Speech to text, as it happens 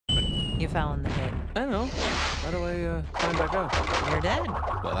You fell in the pit. I know. How do I climb back out? You're dead.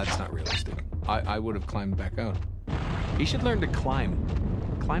 Well, that's not realistic. I would have climbed back out. He should learn to climb.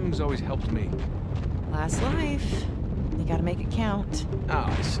 Climbing's always helped me. Last life. You gotta make it count. Oh,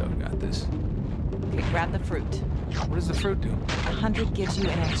 I so got this. Okay, grab the fruit. What does the fruit do? 100 gives you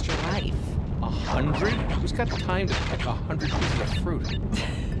an extra life. 100? Who's got time to pick 100 pieces of fruit?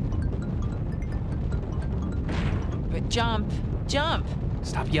 But jump. Jump!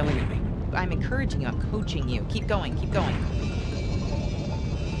 Stop yelling at me. I'm encouraging you. I'm coaching you. Keep going. Keep going.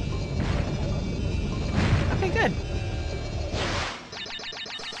 Okay, good.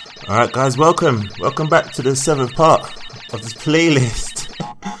 Alright guys, welcome back to the 7th part of this playlist.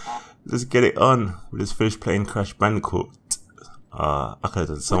 Let's get it on. We just finished playing Crash Bandicoot. I could have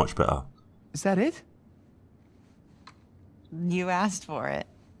done so much better. Is that it? You asked for it.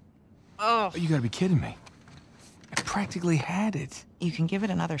 Oh, you gotta be kidding me. I practically had it. You can give it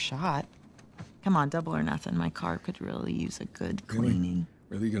another shot. Come on, double or nothing. My car could really use a good cleaning.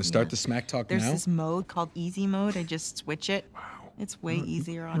 Really? You gonna start the smack talk There's now? this mode called easy mode. I just switch it. Wow. It's way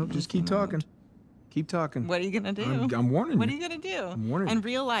easier on just easy keep mode. talking. Keep talking. What are you gonna do? I'm warning you. What are you gonna do? I'm warning you. In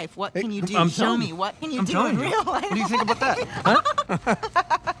real life, what Hey, can you do? I'm Show telling me. you. What can you I'm do telling in you. real life? What do you think about that? Huh?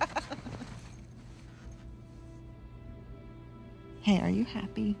 Hey, are you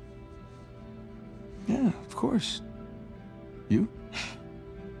happy? Yeah, of course. You?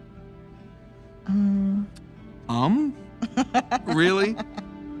 Really?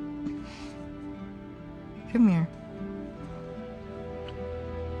 Come here.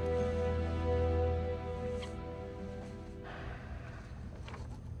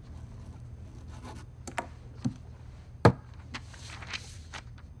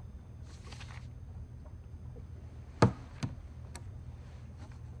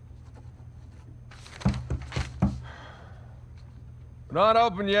 Not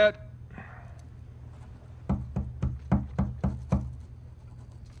open yet.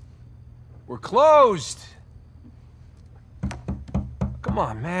 We're closed. Come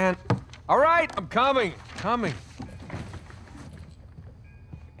on, man. All right, I'm coming. Coming.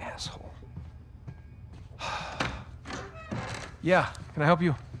 Asshole. Yeah, can I help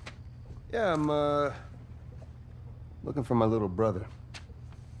you? Yeah, I'm, looking for my little brother.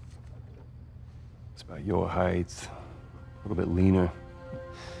 It's about your height, a little bit leaner.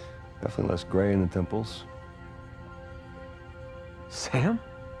 Definitely less gray in the temples. Sam?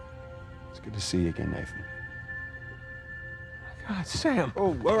 It's good to see you again, Nathan. God, Sam.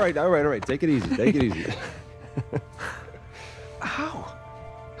 Oh, all right. Take it easy, take it easy. How?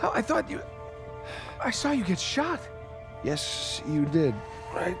 How? I thought you... I saw you get shot. Yes, you did.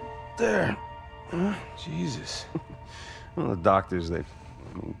 Right there. Huh? Jesus. Well, the doctors, they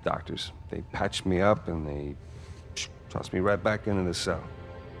patched me up and they tossed me right back into the cell.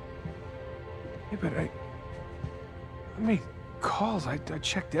 Yeah, but I made calls. I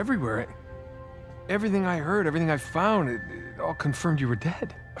checked everywhere. Everything I heard, everything I found, it all confirmed you were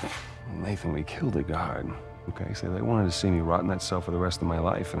dead. Nathan, we killed a guard. Okay, so they wanted to see me rot in that cell for the rest of my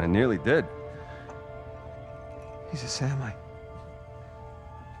life, and I nearly did. Jesus, Sam, man,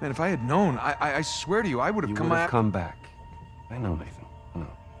 if I had known, I swear to you, I would have You come would out. have come back. I know, Nathan. I know.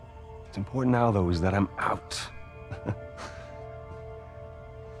 What's important now, though, is that I'm out.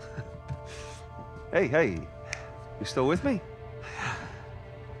 Hey, you still with me?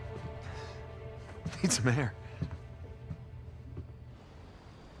 Need some air.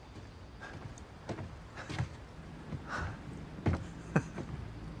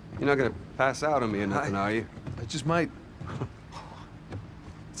 You're not gonna pass out on me or nothing, are you? I just might.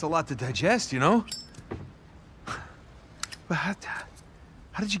 It's a lot to digest, you know? But how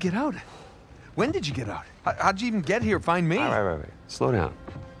did you get out? When did you get out? How'd you even get here? Find me? All right. Slow down.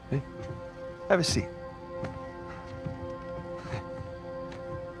 Hey, have a seat.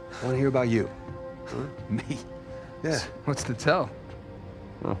 I want to hear about you. Huh? Me? Yeah. What's to tell?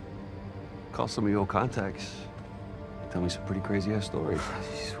 Well, call some of your old contacts. Tell me some pretty crazy-ass stories.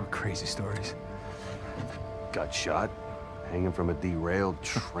 These were crazy stories. Got shot, hanging from a derailed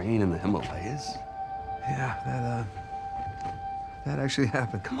train in the Himalayas. Yeah, that actually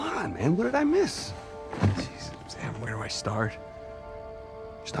happened. Come on, man. What did I miss? Jesus, Sam, where do I start?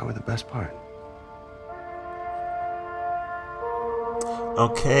 Start with the best part.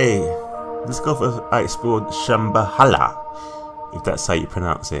 Okay, let's go for I explored Shambhala, if that's how you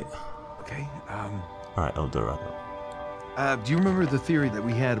pronounce it. Okay, Alright, El Dorado. do you remember the theory that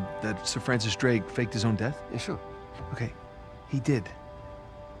we had that Sir Francis Drake faked his own death? Yeah, sure. Okay, he did.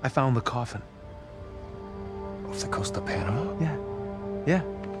 I found the coffin. Off the coast of Panama? Yeah.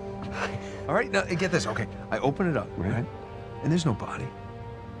 All right, now get this. Okay, I open it up, right? And there's no body,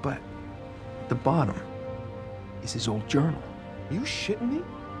 but the bottom is his old journal. Are you shitting me?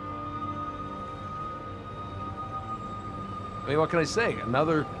 I mean, what can I say?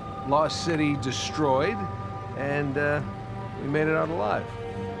 Another lost city destroyed, and we made it out alive.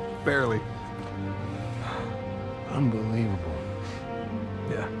 Barely. Unbelievable.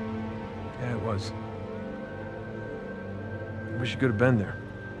 Yeah. Yeah, it was. I wish you could have been there.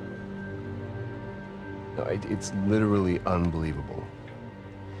 No, it's literally unbelievable.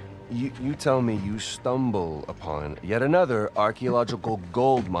 You tell me you stumble upon yet another archaeological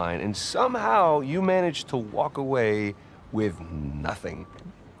gold mine, and somehow you manage to walk away with nothing.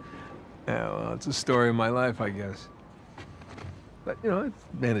 Yeah, well, it's a story of my life, I guess. But, you know,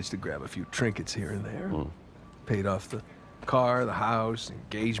 I've managed to grab a few trinkets here and there. Paid off the car, the house,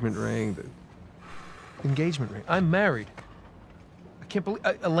 engagement ring, engagement ring. I'm married. I can't believe...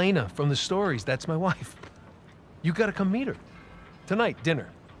 Elena from the stories, that's my wife. You gotta come meet her. Tonight, dinner,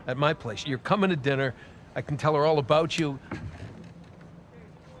 at my place. You're coming to dinner. I can tell her all about you.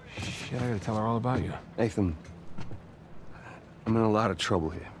 Shit, I gotta tell her all about you. Nathan, I'm in a lot of trouble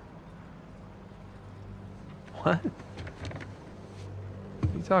here. What?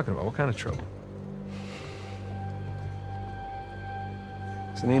 What are you talking about? What kind of trouble?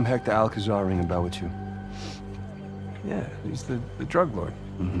 Does the name Hector Alcazar ring a bell with you? Yeah, he's the drug lord.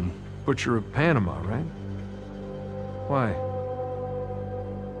 Butcher of Panama, right? Why?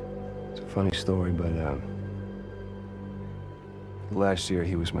 It's a funny story, but last year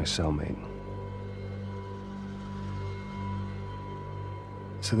he was my cellmate.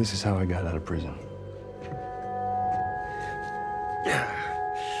 So this is how I got out of prison.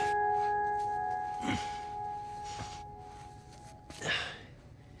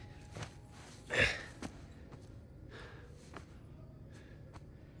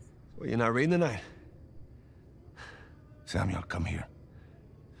 Well, you're not reading tonight? Samuel, come here.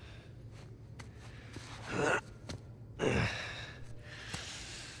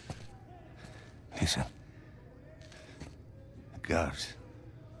 Listen. The guards,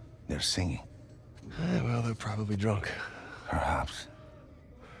 they're singing. Well, they're probably drunk. Perhaps.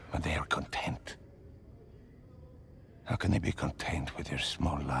 But they are content. How can they be content with their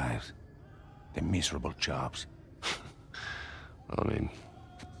small lives? Their miserable jobs? I mean,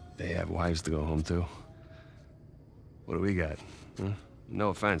 they have wives to go home to. What do we got? Huh? No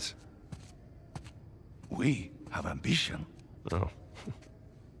offense. We have ambition. Oh.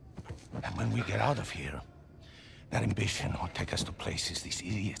 And when we get out of here, that ambition will take us to places these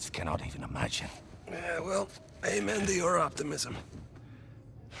idiots cannot even imagine. Yeah, well, amen to your optimism.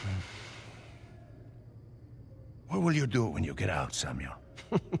 What will you do when you get out, Samuel?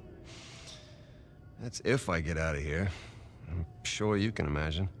 That's if I get out of here. I'm sure you can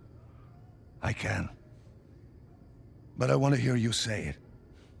imagine. I can. But I want to hear you say it.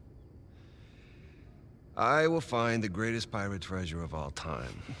 I will find the greatest pirate treasure of all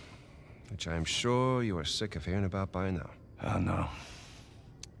time, which I am sure you are sick of hearing about by now. Oh, no.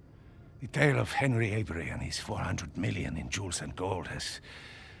 The tale of Henry Avery and his 400 million in jewels and gold has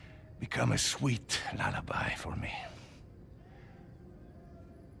become a sweet lullaby for me.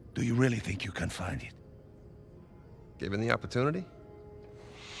 Do you really think you can find it? Given the opportunity?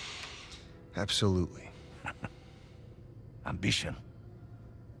 Absolutely. Ambition.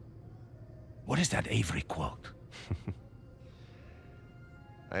 What is that Avery quote?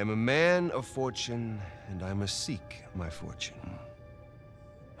 I am a man of fortune, and I must seek my fortune.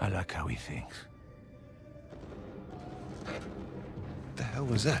 I like how he thinks. What the hell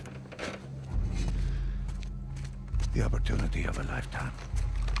was that? The opportunity of a lifetime.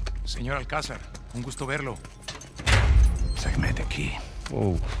 Señor Alcázar, un gusto verlo. Sáqueme de aquí.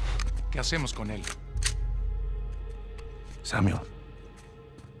 Oh. ¿Qué hacemos con él? Samuel,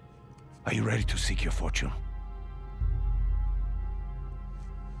 are you ready to seek your fortune?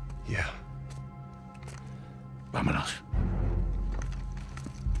 Yeah. Vámonos.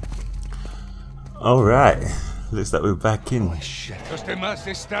 Alright, looks like we're back in. Los demás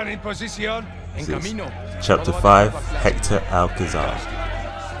están en posición. En camino. Chapter 5, Hector Alcazar.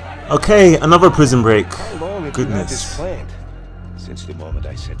 Okay, another prison break. Goodness. Since the moment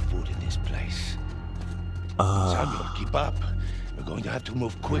I set foot in this place. Samuel, keep up. We're going to have to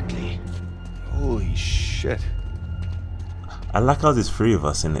move quickly. Holy shit. I like how there's 3 of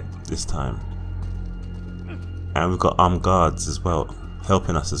us in it this time. And we've got armed guards as well,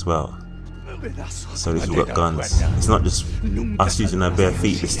 helping us as well. So at least we've got guns. It's not just us using our bare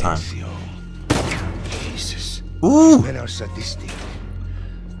feet this time. Jesus. Ooh! Men are sadistic.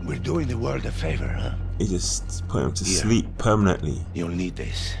 We're doing the world a favor, huh? He just put him to sleep permanently. You'll need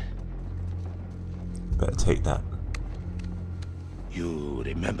this. Better take that. You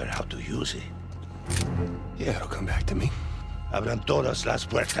remember how to use it? Yeah, it'll come back to me. Abran todas las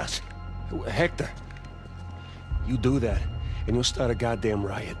puertas. Hector, you do that, and you'll start a goddamn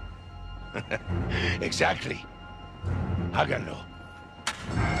riot. Exactly. Háganlo.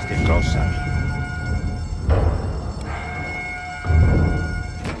 Stay close, Sammy.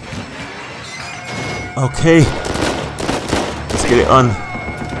 Okay. Let's get it on.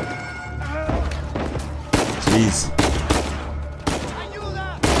 Jeez.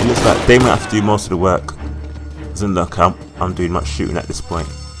 It looks like they might have to do most of the work. Doesn't look like I'm doing much shooting at this point.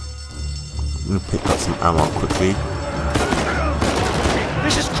 I'm gonna pick up some ammo quickly.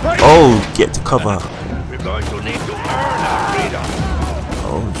 This is crazy. Oh, get to cover. We're going to need to earn our freedom.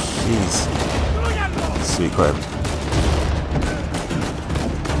 Oh, jeez. Sweet, got him.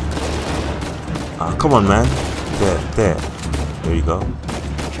 Ah, come on, man. There. There you go.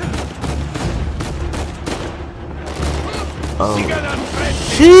 Oh,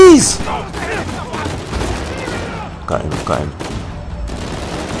 jeez! Got him.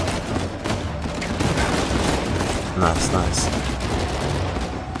 Nice.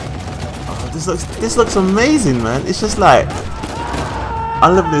 Oh, this looks amazing, man. It's just like I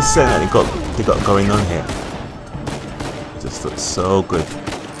love this set that they got going on here. It just looks so good.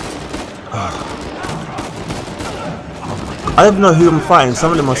 I don't know who I'm fighting.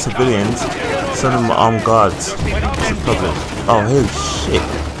 Some of them are civilians, some of them are armed guards. What's the problem? Oh, hey, shit.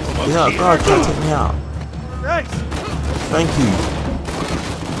 Yeah, guard trying to take me out. Thank you.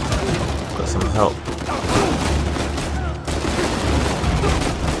 Got some help.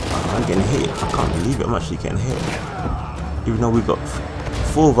 Oh, I'm getting hit. I can't believe it. I'm actually getting hit. Even though we've got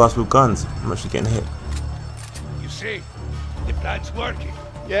 4 of us with guns, I'm actually getting hit. You see, the plan's working.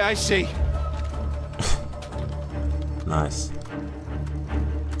 Yeah, I see. Nice.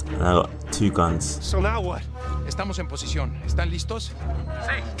 And I got 2 guns. So now what? Estamos en posición. ¿Están listos?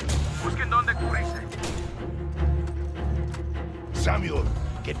 Sí. Busquen dónde cubrirse. Samuel,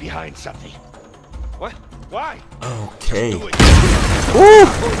 get behind something. What? Why? Okay. Do it. Woo!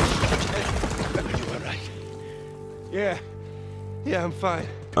 You all right? Yeah, I'm fine.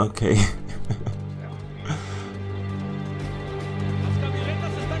 Okay.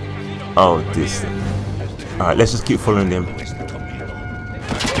 Oh, this. Alright, let's just keep following them.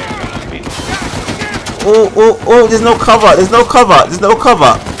 Oh, there's no cover.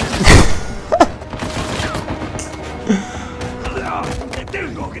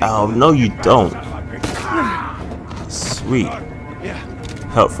 Oh, no, you don't. Sweet.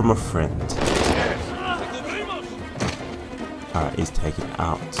 Help from a friend. Alright, he's taken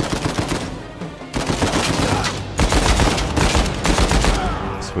out.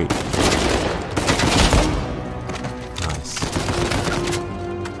 Sweet. Nice.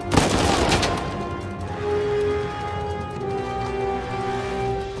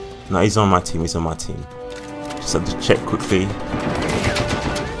 No, he's on my team. Just have to check quickly.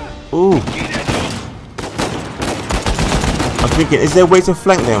 Ooh. I'm thinking, is there a way to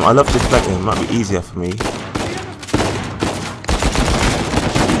flank them? I love to flank them. Might be easier for me.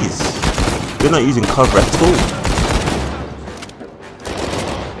 Jeez. They're not using cover at all.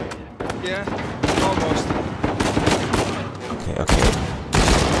 Yeah, almost. Okay.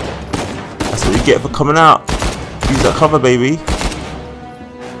 That's what you get for coming out. Use that cover, baby.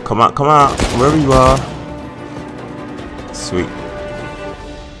 Come out. Wherever you are. Sweet.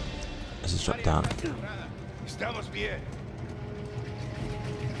 Let's just drop down. Estamos bien.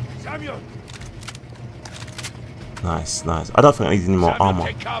 Samuel. Nice. I don't think I need any more armor.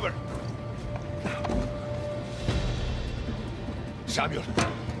 Take cover. Samuel,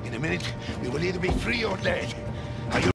 in a minute, we will either be free or dead.